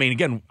 But I mean,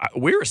 again,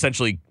 we're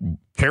essentially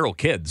feral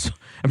kids.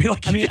 You're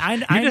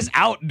just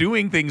out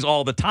doing things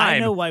all the time. I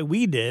know why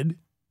we did,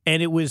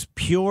 and it was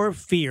pure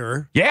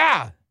fear.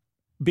 Yeah.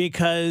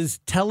 Because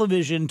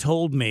television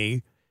told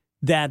me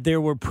that there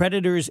were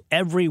predators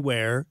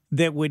everywhere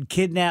that would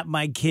kidnap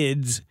my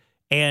kids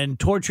and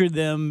torture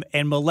them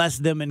and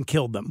molest them and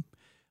kill them.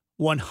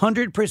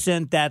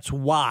 100% that's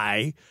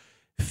why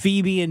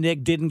Phoebe and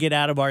Nick didn't get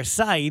out of our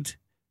sight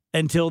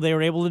until they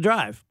were able to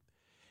drive.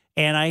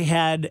 And I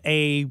had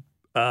a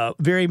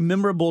very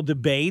memorable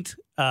debate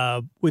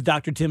with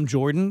Dr. Tim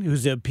Jordan,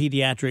 who's a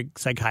pediatric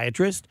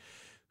psychiatrist,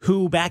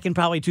 who back in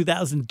probably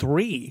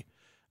 2003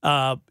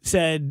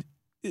 said,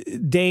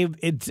 Dave,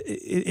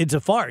 it's a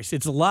farce.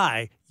 It's a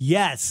lie.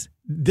 Yes,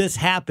 this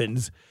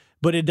happens,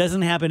 but it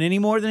doesn't happen any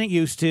more than it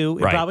used to.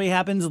 It probably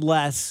happens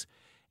less.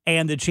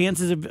 And the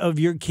chances of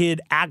your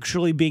kid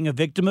actually being a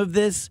victim of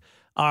this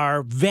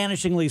are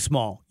vanishingly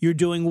small. You're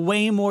doing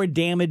way more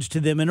damage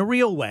to them in a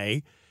real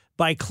way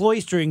by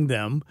cloistering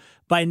them,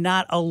 by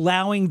not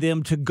allowing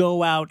them to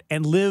go out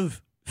and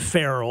live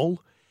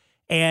feral.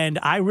 And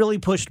I really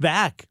pushed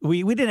back.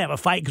 We didn't have a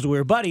fight because we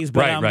were buddies,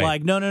 but I'm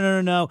like,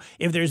 no.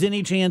 If there's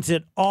any chance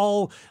at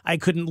all, I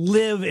couldn't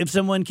live if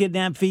someone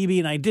kidnapped Phoebe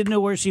and I didn't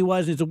know where she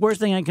was. It's the worst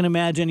thing I can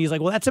imagine. He's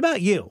like, well, that's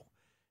about you.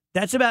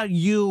 That's about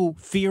you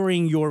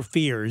fearing your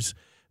fears.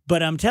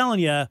 But I'm telling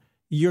you,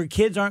 your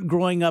kids aren't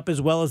growing up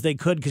as well as they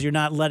could because you're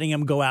not letting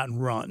them go out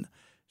and run.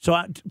 So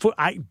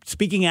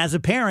speaking as a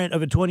parent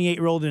of a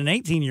 28-year-old and an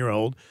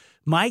 18-year-old,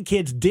 my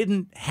kids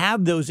didn't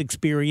have those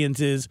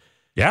experiences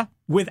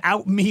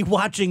without me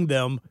watching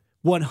them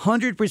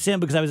 100%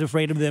 because I was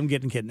afraid of them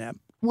getting kidnapped.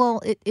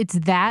 Well, it's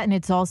that, and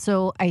it's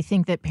also, I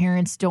think that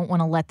parents don't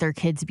want to let their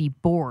kids be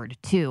bored,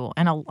 too,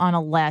 and on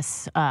a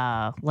less,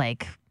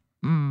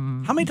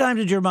 How many times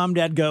did your mom and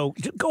dad go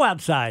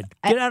outside,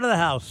 get out of the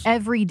house?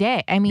 Every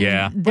day. I mean,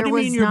 Yeah. there What do you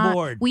was mean you're not,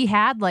 bored? We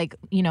had like,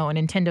 a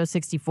Nintendo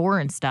 64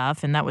 and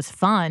stuff, and that was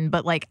fun.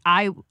 But like,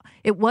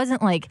 it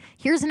wasn't like,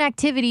 here's an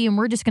activity and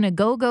we're just going to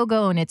go.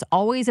 And it's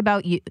always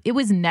about you. It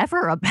was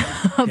never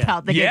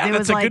about the kids. Yeah, It that's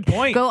was a like, good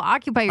point. go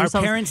occupy Our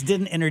yourself. parents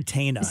didn't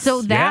entertain us.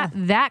 So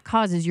that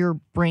causes your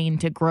brain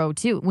to grow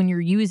too. When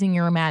you're using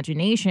your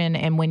imagination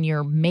and when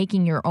you're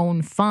making your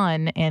own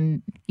fun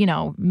and,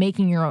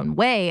 making your own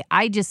way,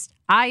 I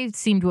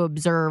seem to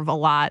observe a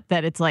lot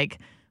that it's like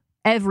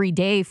every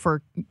day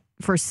for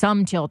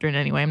some children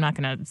anyway. I'm not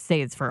going to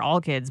say it's for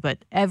all kids, but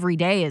every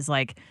day is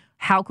like,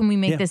 how can we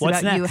make this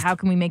what's about you? next? How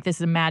can we make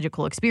this a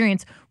magical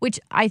experience?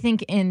 Which I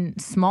think in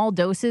small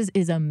doses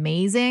is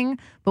amazing.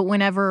 But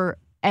whenever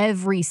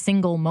every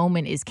single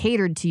moment is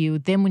catered to you,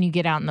 then when you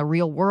get out in the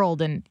real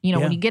world and,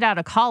 when you get out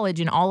of college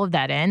and all of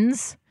that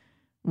ends,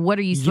 what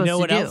are you supposed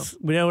to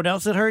do? You know what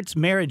else it hurts?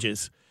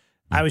 Marriages.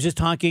 I was just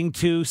talking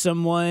to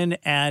someone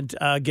at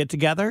Get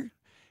Together,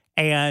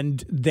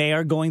 and they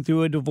are going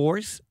through a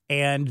divorce,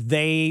 and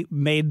they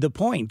made the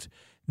point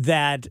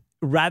that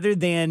rather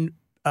than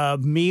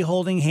me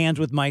holding hands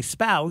with my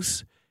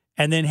spouse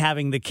and then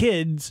having the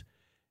kids,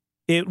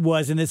 it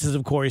was, and this is,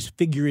 of course,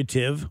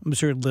 figurative, I'm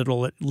sure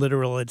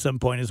literal at some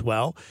point as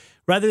well,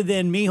 rather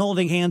than me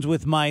holding hands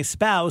with my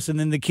spouse and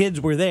then the kids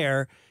were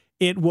there,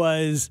 it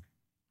was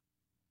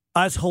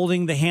us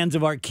holding the hands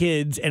of our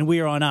kids, and we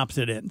are on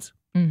opposite ends.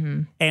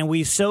 Mm-hmm. And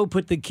we so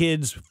put the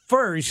kids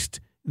first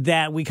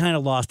that we kind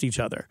of lost each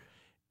other.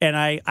 And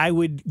I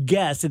would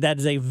guess that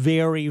is a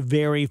very,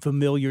 very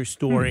familiar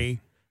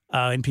story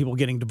in people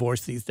getting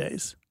divorced these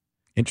days.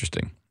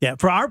 Interesting. Yeah.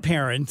 For our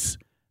parents,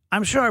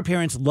 I'm sure our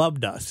parents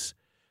loved us,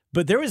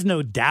 but there was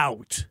no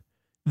doubt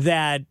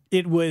that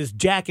it was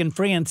Jack and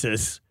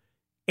Francis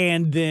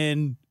and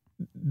then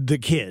the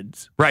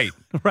kids. Right.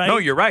 Right? No,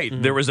 you're right.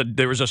 Mm-hmm.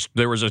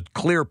 There was a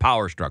clear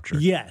power structure.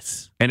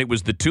 Yes. And it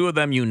was the two of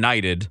them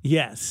united,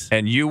 Yes.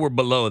 and you were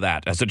below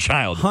that as a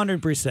child.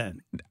 100%.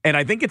 And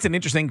I think it's an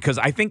interesting because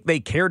I think they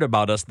cared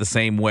about us the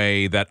same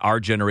way that our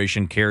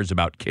generation cares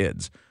about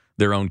kids,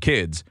 their own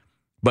kids.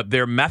 But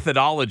their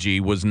methodology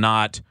was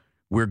not,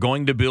 we're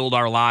going to build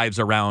our lives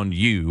around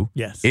you.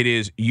 Yes. It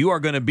is, you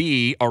are going to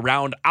be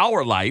around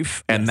our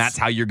life, and Yes. that's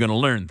how you're going to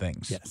learn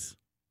things. Yes.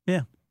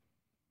 Yeah.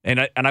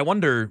 And I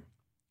wonder,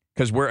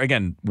 because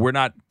we're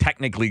not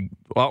technically,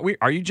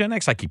 are you Gen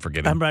X? I keep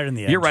forgetting. I'm right on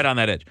the edge. You're right on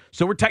that edge.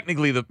 So we're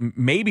technically the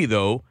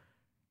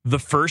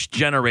first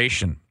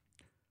generation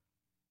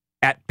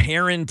at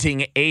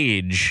parenting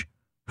age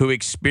who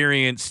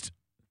experienced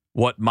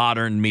what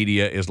modern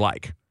media is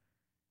like.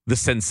 The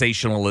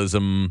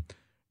sensationalism,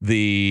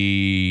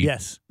 the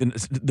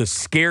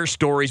scare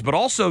stories, but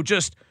also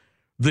just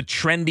the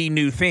trendy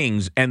new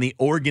things and the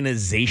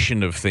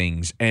organization of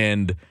things.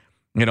 And,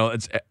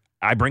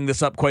 I bring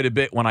this up quite a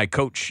bit when I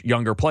coach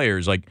younger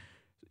players. Like,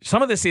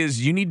 some of this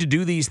is you need to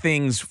do these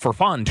things for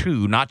fun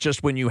too, not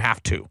just when you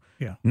have to.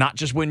 Yeah. Not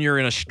just when you're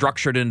in a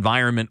structured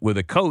environment with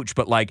a coach,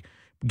 but like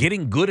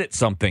getting good at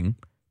something,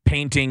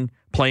 painting,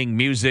 playing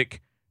music,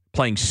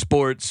 playing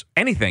sports,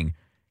 anything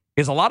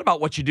is a lot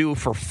about what you do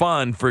for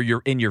fun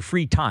in your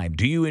free time.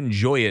 Do you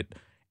enjoy it?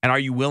 And are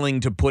you willing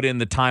to put in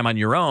the time on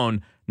your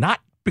own, not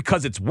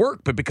because it's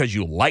work, but because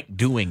you like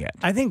doing it?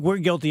 I think we're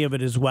guilty of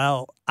it as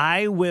well.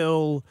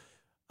 I'm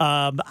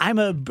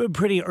a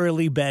pretty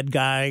early bed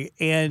guy,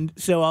 and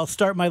so I'll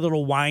start my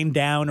little wind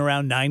down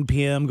around 9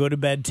 p.m., go to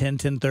bed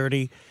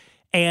 10:30,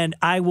 and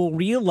I will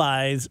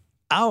realize,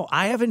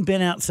 I haven't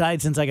been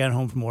outside since I got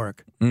home from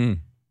work. Mm.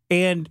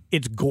 And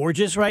it's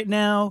gorgeous right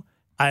now.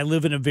 I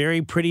live in a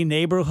very pretty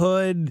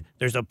neighborhood.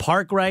 There's a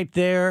park right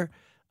there.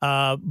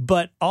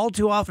 But all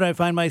too often I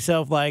find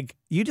myself like,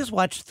 you just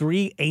watched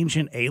 3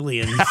 ancient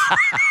aliens.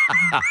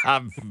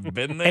 I've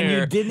been there. And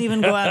you didn't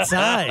even go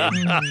outside,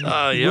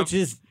 Yep. which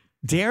is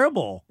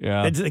terrible.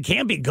 Yeah. It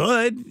can't be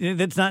good.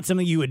 That's not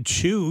something you would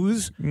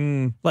choose.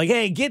 Like,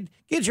 hey, get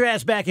your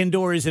ass back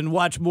indoors and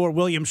watch more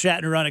William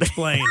Shatner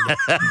Unexplained.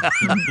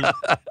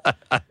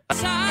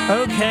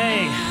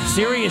 Okay,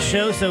 serious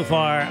show so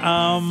far.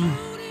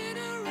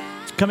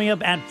 Coming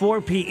up at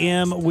 4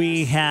 p.m.,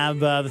 we have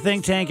the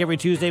Think Tank. Every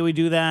Tuesday we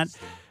do that.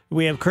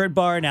 We have Kurt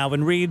Barr and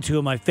Alvin Reed, two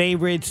of my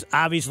favorites.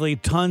 Obviously,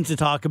 tons to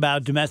talk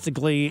about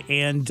domestically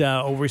and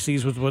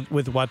overseas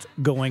with what's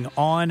going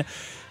on.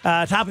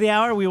 Top of the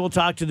hour, we will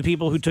talk to the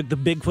people who took the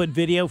Bigfoot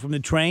video from the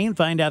train,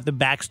 find out the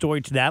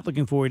backstory to that.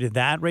 Looking forward to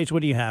that. Rach,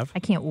 what do you have? I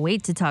can't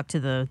wait to talk to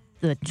the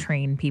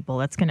train people.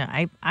 That's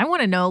I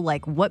want to know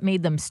like what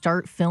made them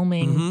start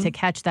filming to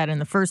catch that in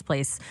the first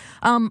place.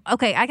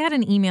 Okay, I got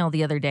an email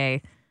the other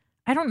day.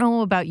 I don't know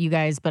about you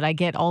guys, but I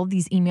get all of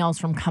these emails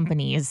from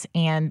companies,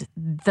 and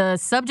the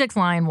subject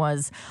line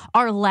was,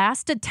 "Our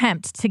last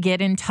attempt to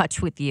get in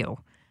touch with you."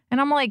 And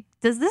I'm like,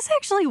 does this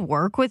actually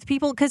work with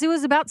people? Because it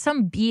was about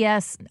some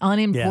BS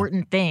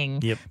unimportant thing.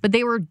 Yep. But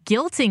they were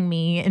guilting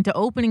me into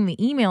opening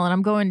the email, and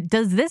I'm going,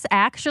 does this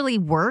actually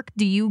work?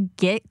 Do you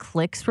get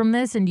clicks from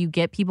this, and do you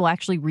get people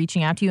actually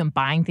reaching out to you and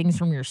buying things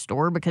from your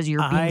store because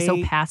you're being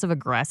so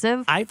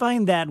passive-aggressive? I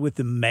find that with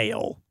the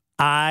mail.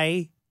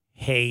 I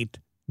hate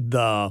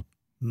the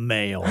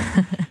mail.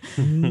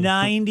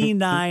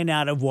 99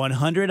 out of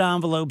 100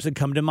 envelopes that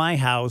come to my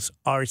house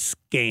are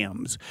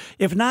scams.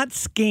 If not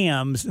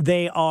scams,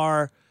 they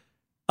are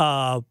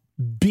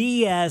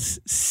BS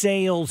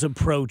sales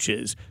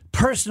approaches.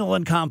 Personal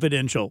and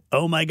confidential.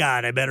 Oh my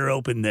God, I better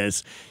open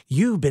this.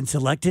 You've been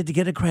selected to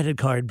get a credit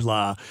card,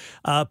 blah.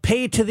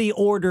 Pay to the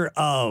order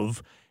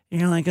of. And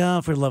you're like,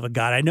 oh, for the love of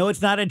God. I know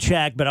it's not a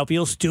check, but I'll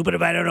feel stupid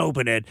if I don't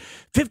open it.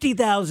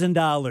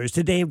 $50,000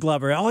 to Dave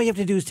Glover. All you have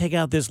to do is take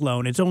out this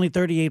loan. It's only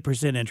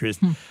 38%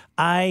 interest.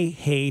 I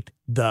hate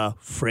the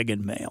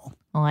friggin' mail.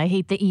 Well, I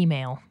hate the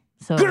email.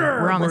 So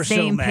we're on the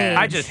same page.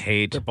 I just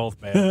hate. They're both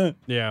bad.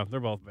 Yeah,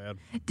 they're both bad.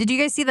 Did you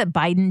guys see that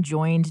Biden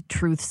joined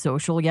Truth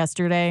Social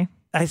yesterday?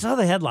 I saw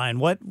the headline.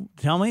 What?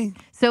 Tell me.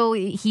 So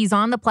he's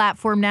on the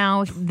platform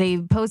now. They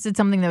posted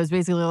something that was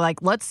basically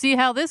like, let's see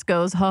how this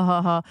goes. Ha,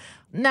 ha, ha.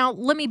 Now,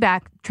 let me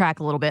backtrack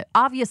a little bit.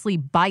 Obviously,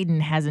 Biden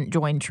hasn't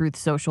joined Truth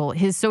Social.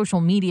 His social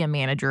media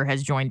manager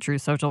has joined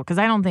Truth Social because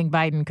I don't think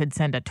Biden could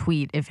send a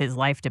tweet if his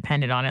life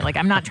depended on it. Like,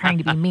 I'm not trying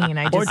to be mean.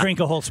 Or drink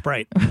a whole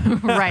Sprite.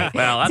 Right.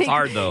 Well, that's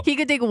hard, though. He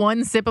could take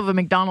one sip of a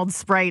McDonald's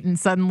Sprite and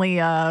suddenly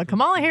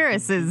Kamala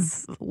Harris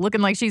is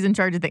looking like she's in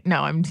charge of things.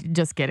 No, I'm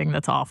just kidding.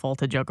 That's awful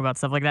to joke about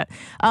stuff like that.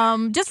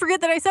 Just forget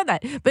that I said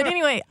that. But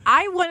anyway,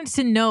 I wanted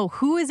to know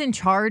who is in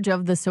charge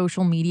of the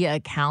social media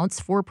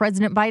accounts for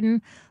President Biden.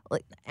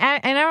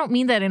 And I don't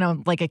mean that in a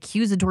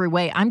accusatory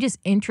way. I'm just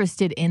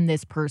interested in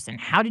this person.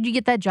 How did you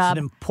get that job? It's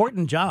an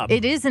important job.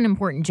 It is an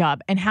important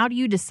job. And how do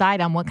you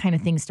decide on what kind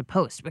of things to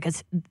post?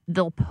 Because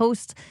they'll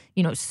post,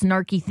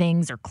 snarky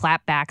things or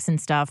clapbacks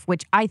and stuff,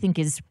 which I think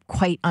is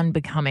quite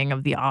unbecoming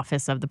of the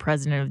office of the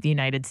President of the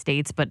United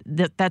States. But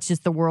that's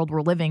just the world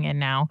we're living in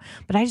now.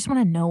 But I just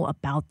want to know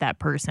about that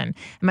person. And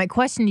my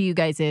question to you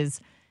guys is,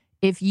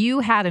 if you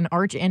had an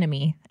arch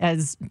enemy,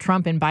 as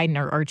Trump and Biden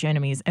are arch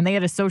enemies, and they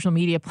had a social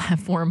media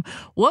platform,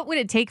 what would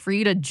it take for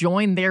you to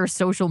join their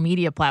social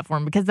media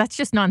platform? Because that's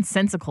just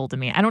nonsensical to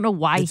me. I don't know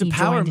why he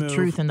joined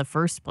Truth in the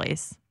first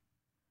place.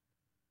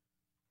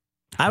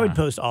 I would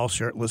post all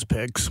shirtless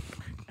pics.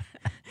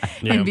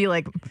 And be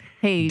like,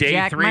 hey, Day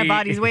Jack, 3. my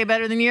body's way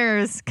better than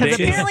yours. Because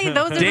apparently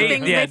those are the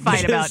things they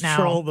fight about now.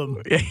 Troll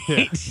them.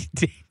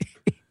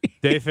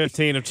 Day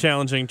 15 of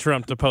challenging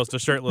Trump to post a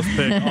shirtless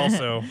pic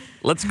also.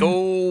 Let's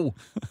go.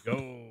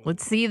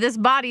 Let's see this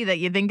body that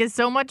you think is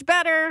so much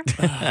better.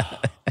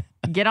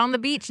 Get on the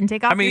beach and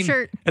take off your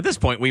shirt. At this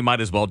point, we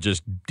might as well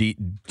just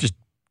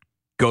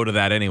go to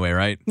that anyway,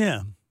 right?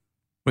 Yeah.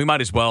 We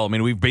might as well. I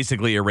mean, we've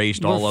basically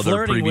erased all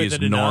other previous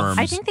norms.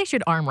 I think they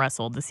should arm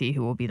wrestle to see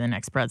who will be the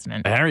next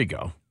president. There you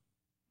go.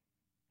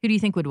 Who do you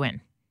think would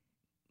win?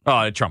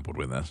 Oh, Trump would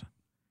win this.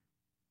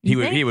 He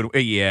would.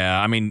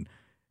 Yeah. I mean,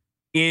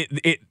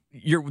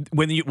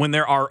 when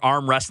there are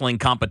arm wrestling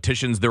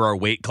competitions, there are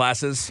weight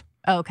classes.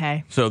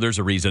 Okay. So there's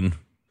a reason.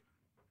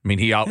 I mean,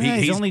 he's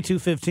only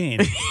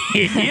 215.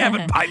 Yeah,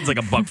 but Biden's like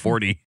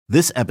 $140.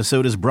 This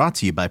episode is brought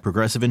to you by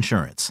Progressive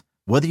Insurance.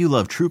 Whether you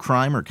love true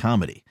crime or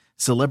comedy,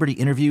 celebrity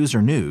interviews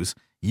or news,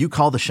 you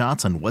call the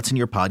shots on what's in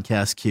your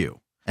podcast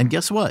queue. And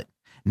guess what?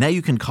 Now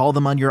you can call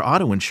them on your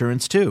auto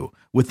insurance too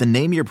with the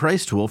Name Your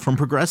Price tool from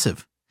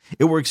Progressive.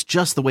 It works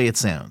just the way it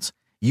sounds.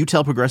 You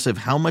tell Progressive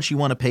how much you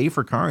want to pay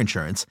for car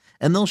insurance,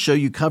 and they'll show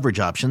you coverage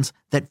options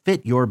that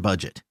fit your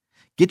budget.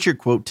 Get your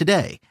quote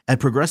today at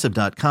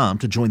Progressive.com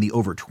to join the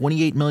over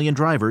 28 million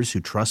drivers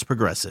who trust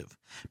Progressive.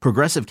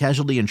 Progressive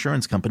Casualty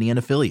Insurance Company and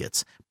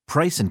Affiliates.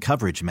 Price and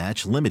coverage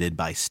match limited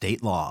by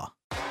state law.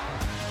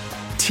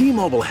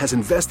 T-Mobile has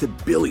invested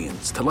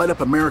billions to light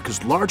up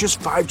America's largest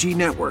 5G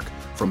network,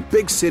 from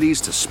big cities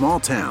to small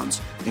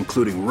towns,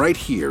 including right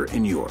here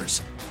in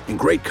yours. And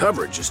great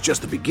coverage is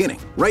just the beginning.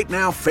 Right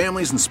now,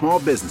 families and small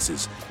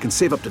businesses can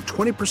save up to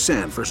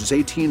 20% versus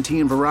AT&T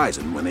and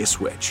Verizon when they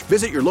switch.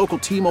 Visit your local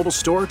T-Mobile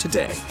store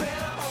today.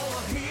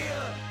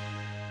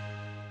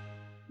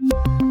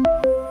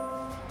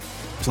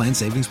 Plan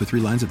savings with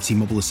 3 lines of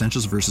T-Mobile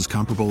Essentials versus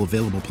comparable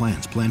available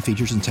plans. Plan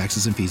features and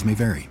taxes and fees may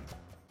vary.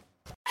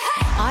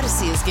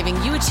 Odyssey is giving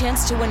you a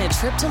chance to win a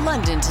trip to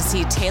London to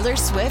see Taylor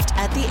Swift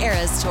at the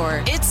Eras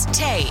Tour. It's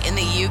Tay in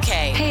the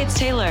UK. Hey, it's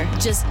Taylor.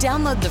 Just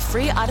download the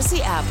free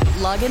Odyssey app,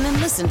 log in and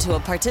listen to a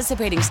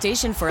participating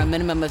station for a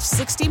minimum of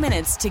 60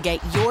 minutes to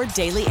get your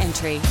daily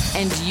entry.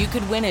 And you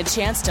could win a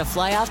chance to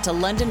fly off to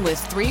London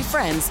with 3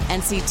 friends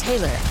and see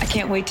Taylor. I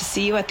can't wait to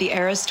see you at the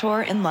Eras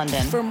Tour in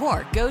London. For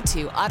more, go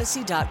to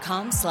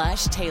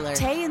odyssey.com/Taylor.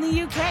 Tay in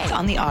the UK. It's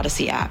on the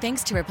Odyssey app.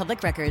 Thanks to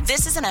Republic Records.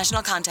 This is a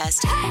national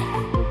contest.